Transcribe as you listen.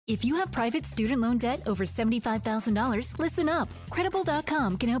If you have private student loan debt over $75,000, listen up.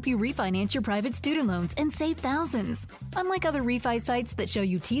 Credible.com can help you refinance your private student loans and save thousands. Unlike other refi sites that show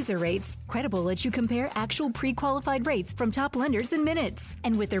you teaser rates, Credible lets you compare actual pre-qualified rates from top lenders in minutes.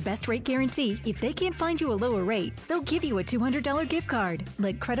 And with their best rate guarantee, if they can't find you a lower rate, they'll give you a $200 gift card.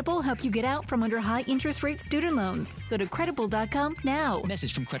 Let Credible help you get out from under high interest rate student loans. Go to Credible.com now.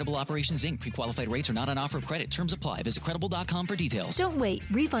 Message from Credible Operations, Inc. Pre-qualified rates are not on offer of credit. Terms apply. Visit Credible.com for details. Don't wait.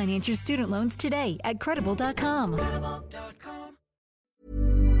 Refinance your student loans today at Credible.com.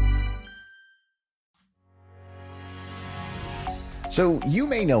 So you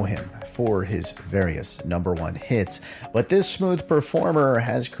may know him for his various number one hits, but this smooth performer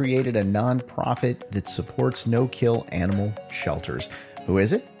has created a nonprofit that supports no-kill animal shelters. Who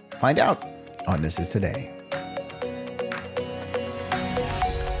is it? Find out on This Is Today.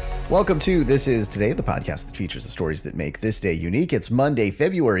 Welcome to This Is Today, the podcast that features the stories that make this day unique. It's Monday,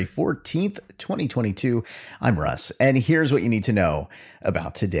 February 14th, 2022. I'm Russ, and here's what you need to know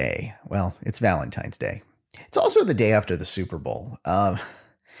about today. Well, it's Valentine's Day. It's also the day after the Super Bowl. I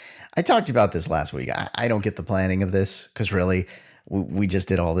talked about this last week. I don't get the planning of this because really, we just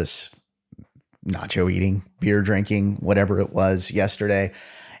did all this nacho eating, beer drinking, whatever it was yesterday.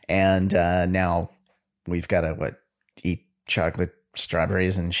 And now we've got to, eat chocolate,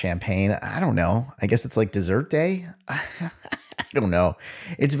 strawberries, and champagne. I don't know. I guess it's like dessert day. I don't know.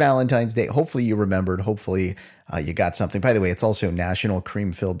 It's Valentine's Day. Hopefully you remembered. Hopefully you got something. By the way, it's also National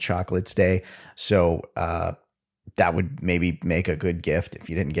Cream-Filled Chocolates Day. So that would maybe make a good gift if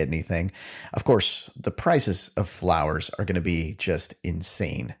you didn't get anything. Of course, the prices of flowers are going to be just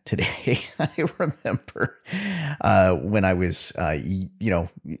insane today. I remember when I was,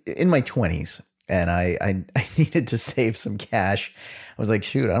 in my 20s, and I needed to save some cash. I was like,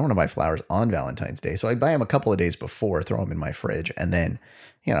 shoot, I don't want to buy flowers on Valentine's Day. So I'd buy them a couple of days before, throw them in my fridge, and then,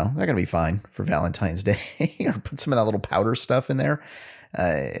 they're going to be fine for Valentine's Day. Or put some of that little powder stuff in there.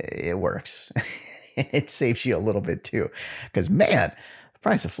 It works. It saves you a little bit too. Because, man, the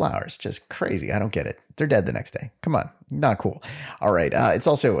price of flowers, just crazy. I don't get it. They're dead the next day. Come on. Not cool. All right. It's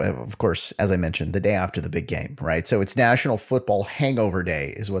also, of course, as I mentioned, the day after the big game, right? So it's National Football Hangover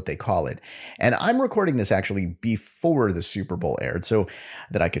Day is what they call it. And I'm recording this actually before the Super Bowl aired so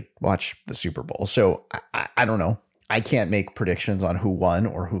that I could watch the Super Bowl. So I don't know. I can't make predictions on who won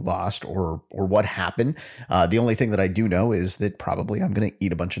or who lost or what happened. The only thing that I do know is that probably I'm going to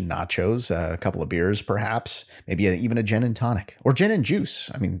eat a bunch of nachos, a couple of beers, perhaps, maybe even a gin and tonic or gin and juice.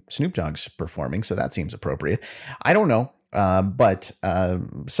 I mean, Snoop Dogg's performing, so that seems appropriate. I don't know, but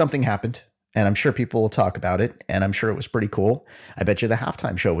something happened, and I'm sure people will talk about it, and I'm sure it was pretty cool. I bet you the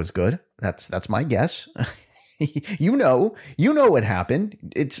halftime show was good. That's my guess. You know what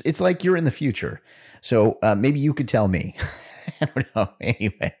happened. It's like you're in the future. So maybe you could tell me. I don't know.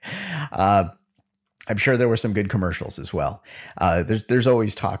 Anyway, I'm sure there were some good commercials as well. There's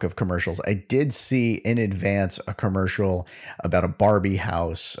always talk of commercials. I did see in advance a commercial about a Barbie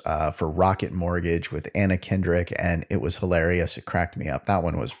house for Rocket Mortgage with Anna Kendrick, and it was hilarious. It cracked me up. That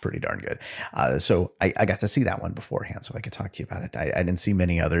one was pretty darn good. So I got to see that one beforehand, so I could talk to you about it. I didn't see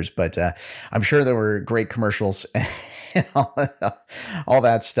many others, but I'm sure there were great commercials. And all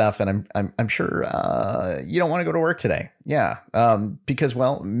that stuff. And I'm sure you don't want to go to work today. Yeah. Because,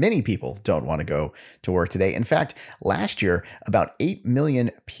 well, many people don't want to go to work today. In fact, last year, about 8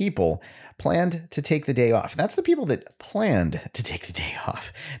 million people planned to take the day off. That's the people that planned to take the day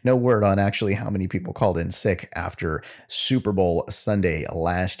off. No word on actually how many people called in sick after Super Bowl Sunday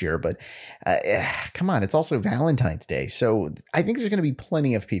last year. But come on, it's also Valentine's Day. So I think there's going to be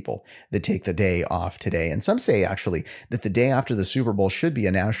plenty of people that take the day off today. And some say actually that the day after the Super Bowl should be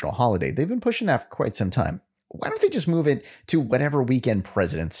a national holiday. They've been pushing that for quite some time. Why don't they just move it to whatever weekend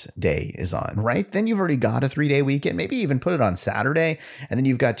President's Day is on, right? Then you've already got a 3-day weekend. Maybe even put it on Saturday, and then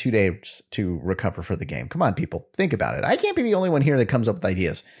you've got 2 days to recover for the game. Come on, people. Think about it. I can't be the only one here that comes up with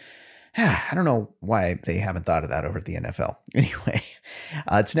ideas. I don't know why they haven't thought of that over at the NFL. Anyway,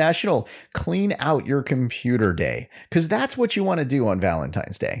 it's National Clean Out Your Computer Day, because that's what you want to do on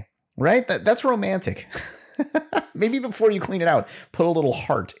Valentine's Day, right? That's romantic. Maybe before you clean it out, put a little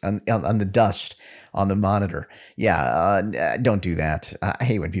heart on the dust on the monitor. Yeah, don't do that. I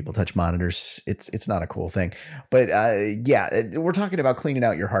hate when people touch monitors. It's not a cool thing. But we're talking about cleaning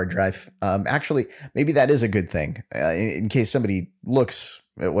out your hard drive. Actually, maybe that is a good thing in case somebody looks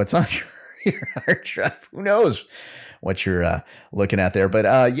at what's on your hard drive. Who knows what you're looking at there?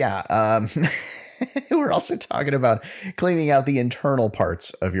 But We're also talking about cleaning out the internal parts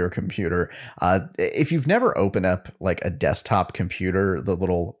of your computer. If you've never opened up like a desktop computer, the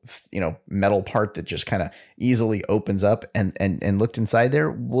little, metal part that just kind of easily opens up and looked inside there,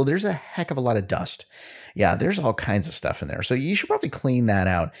 well, there's a heck of a lot of dust. Yeah, there's all kinds of stuff in there. So you should probably clean that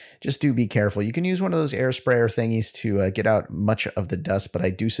out. Just do be careful. You can use one of those air sprayer thingies to get out much of the dust, but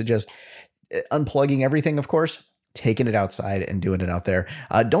I do suggest unplugging everything, of course, taking it outside and doing it out there.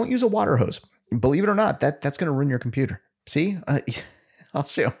 Don't use a water hose. Believe it or not, that's going to ruin your computer. See?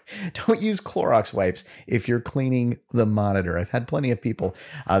 Also, don't use Clorox wipes if you're cleaning the monitor. I've had plenty of people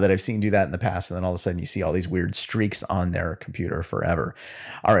that I've seen do that in the past, and then all of a sudden you see all these weird streaks on their computer forever.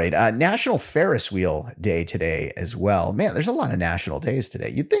 All right, National Ferris Wheel Day today as well. Man, there's a lot of national days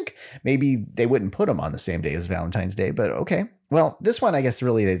today. You'd think maybe they wouldn't put them on the same day as Valentine's Day, but okay. Well, this one, I guess,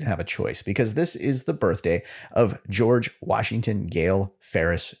 really they didn't have a choice because this is the birthday of George Washington Gale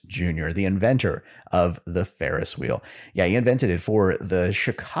Ferris Jr., the inventor of the Ferris wheel. Yeah, he invented it for the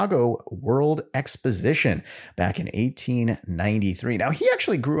Chicago World Exposition back in 1893. Now, he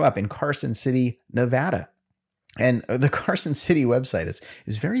actually grew up in Carson City, Nevada. And the Carson City website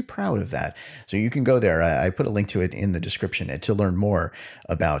is very proud of that. So you can go there. I put a link to it in the description to learn more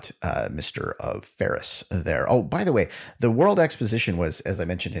about Mr. Ferris there. Oh, by the way, the World Exposition was, as I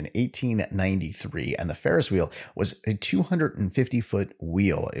mentioned, in 1893, and the Ferris wheel was a 250-foot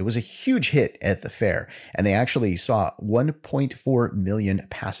wheel. It was a huge hit at the fair, and they actually saw 1.4 million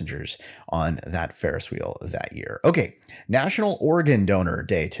passengers on that Ferris wheel that year. Okay, National Organ Donor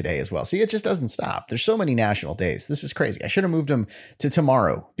Day today as well. See, it just doesn't stop. There's so many national days. This is crazy. I should have moved them to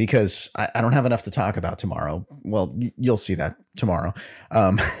tomorrow because I don't have enough to talk about tomorrow. Well, you'll see that tomorrow.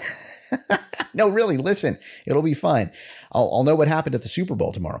 No, really, listen, it'll be fine. I'll know what happened at the Super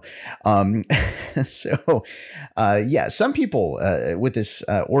Bowl tomorrow. Some people with this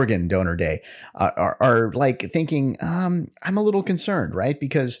organ donor day are like thinking, I'm a little concerned, right?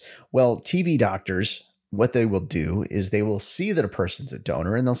 Because, well, TV doctors, what they will do is they will see that a person's a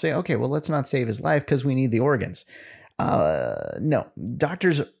donor and they'll say, okay, well, let's not save his life because we need the organs. No,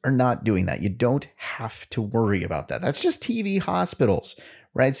 doctors are not doing that. You don't have to worry about that. That's just TV hospitals,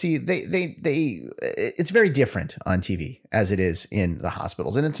 right? See, it's very different on TV as it is in the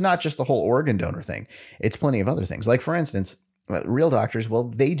hospitals. And it's not just the whole organ donor thing. It's plenty of other things. Like, for instance, real doctors, well,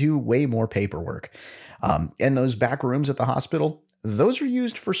 they do way more paperwork. And those back rooms at the hospital, those are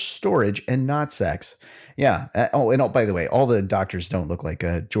used for storage and not sex. Yeah. By the way, all the doctors don't look like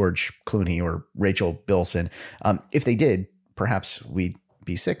George Clooney or Rachel Bilson. If they did, perhaps we'd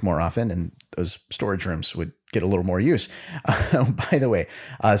be sick more often and those storage rooms would get a little more use. By the way,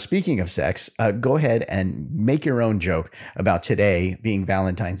 speaking of sex, go ahead and make your own joke about today being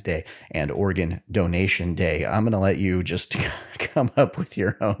Valentine's Day and Organ Donation Day. I'm going to let you just come up with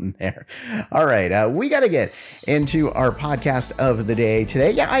your own there. All right. We got to get into our podcast of the day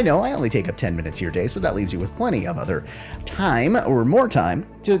today. Yeah, I know I only take up 10 minutes of your day, so that leaves you with plenty of other time or more time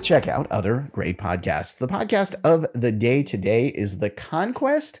to check out other great podcasts. The podcast of the day today is The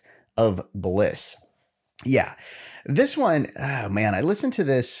Conquest of Bliss. Yeah, this one, oh man, I listened to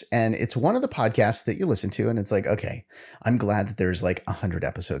this and it's one of the podcasts that you listen to and it's like, okay, I'm glad that there's like 100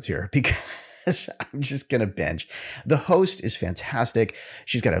 episodes here because I'm just going to binge. The host is fantastic.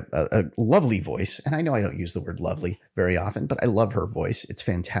 She's got a lovely voice. And I know I don't use the word lovely very often, but I love her voice. It's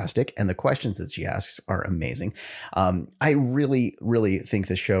fantastic. And the questions that she asks are amazing. I really, really think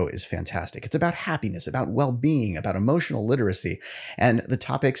this show is fantastic. It's about happiness, about well-being, about emotional literacy. And the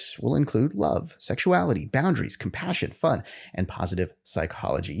topics will include love, sexuality, boundaries, compassion, fun, and positive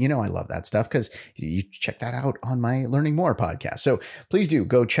psychology. You know, I love that stuff because you check that out on my Learning More podcast. So please do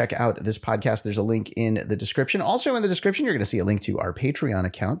go check out this podcast. There's a link in the description. Also in the description, you're going to see a link to our Patreon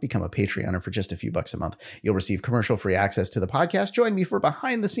account. Become a Patreoner for just a few bucks a month. You'll receive commercial-free access to the podcast. Join me for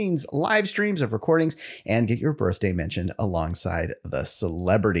behind-the-scenes live streams of recordings and get your birthday mentioned alongside the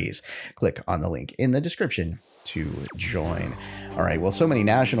celebrities. Click on the link in the description to join. All right. Well, so many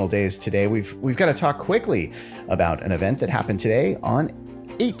national days today. We've got to talk quickly about an event that happened today on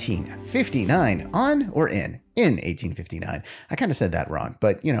 1859 on or in 1859. I kind of said that wrong,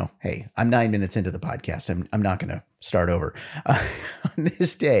 but you know, hey, I'm 9 minutes into the podcast. I'm not going to start over. On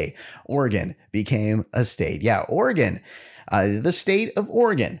this day, Oregon became a state. Yeah, Oregon, the state of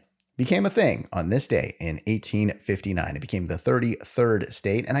Oregon became a thing on this day in 1859. It became the 33rd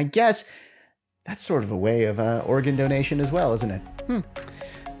state. And I guess that's sort of a way of organ donation as well, isn't it?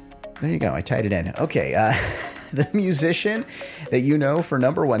 There you go. I tied it in. Okay. The musician that you know for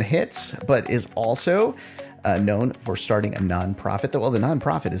number one hits, but is also known for starting a nonprofit. Well, the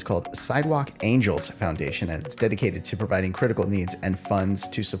nonprofit is called Sidewalk Angels Foundation, and it's dedicated to providing critical needs and funds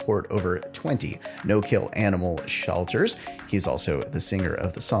to support over 20 no-kill animal shelters. He's also the singer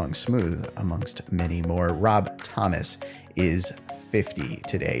of the song Smooth, amongst many more. Rob Thomas is 50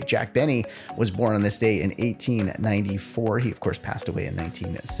 today. Jack Benny was born on this day in 1894. He, of course, passed away in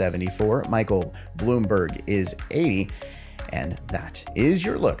 1974. Michael Bloomberg is 80. And that is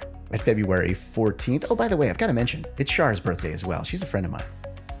your look at February 14th. Oh, by the way, I've got to mention, it's Char's birthday as well. She's a friend of mine.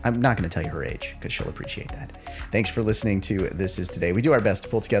 I'm not going to tell you her age because she'll appreciate that. Thanks for listening to This Is Today. We do our best to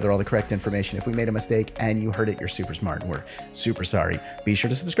pull together all the correct information. If we made a mistake and you heard it, you're super smart and we're super sorry. Be sure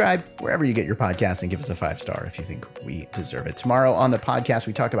to subscribe wherever you get your podcasts and give us a 5-star if you think we deserve it. Tomorrow on the podcast,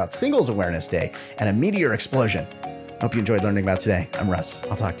 we talk about Singles Awareness Day and a meteor explosion. Hope you enjoyed learning about today. I'm Russ.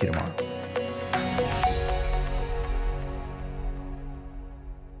 I'll talk to you tomorrow.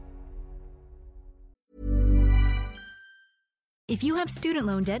 If you have student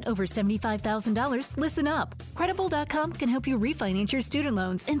loan debt over $75,000, listen up. Credible.com can help you refinance your student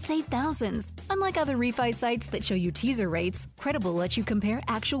loans and save thousands. Unlike other refi sites that show you teaser rates, Credible lets you compare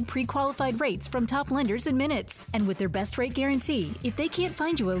actual pre-qualified rates from top lenders in minutes. And with their best rate guarantee, if they can't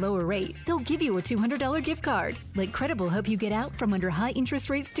find you a lower rate, they'll give you a $200 gift card. Let Credible help you get out from under high interest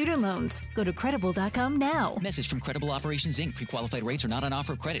rate student loans. Go to Credible.com now. Message from Credible Operations, Inc. Pre-qualified rates are not on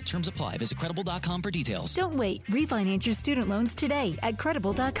offer. Credit terms apply. Visit Credible.com for details. Don't wait. Refinance your student loans today at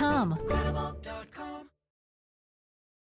Credible.com.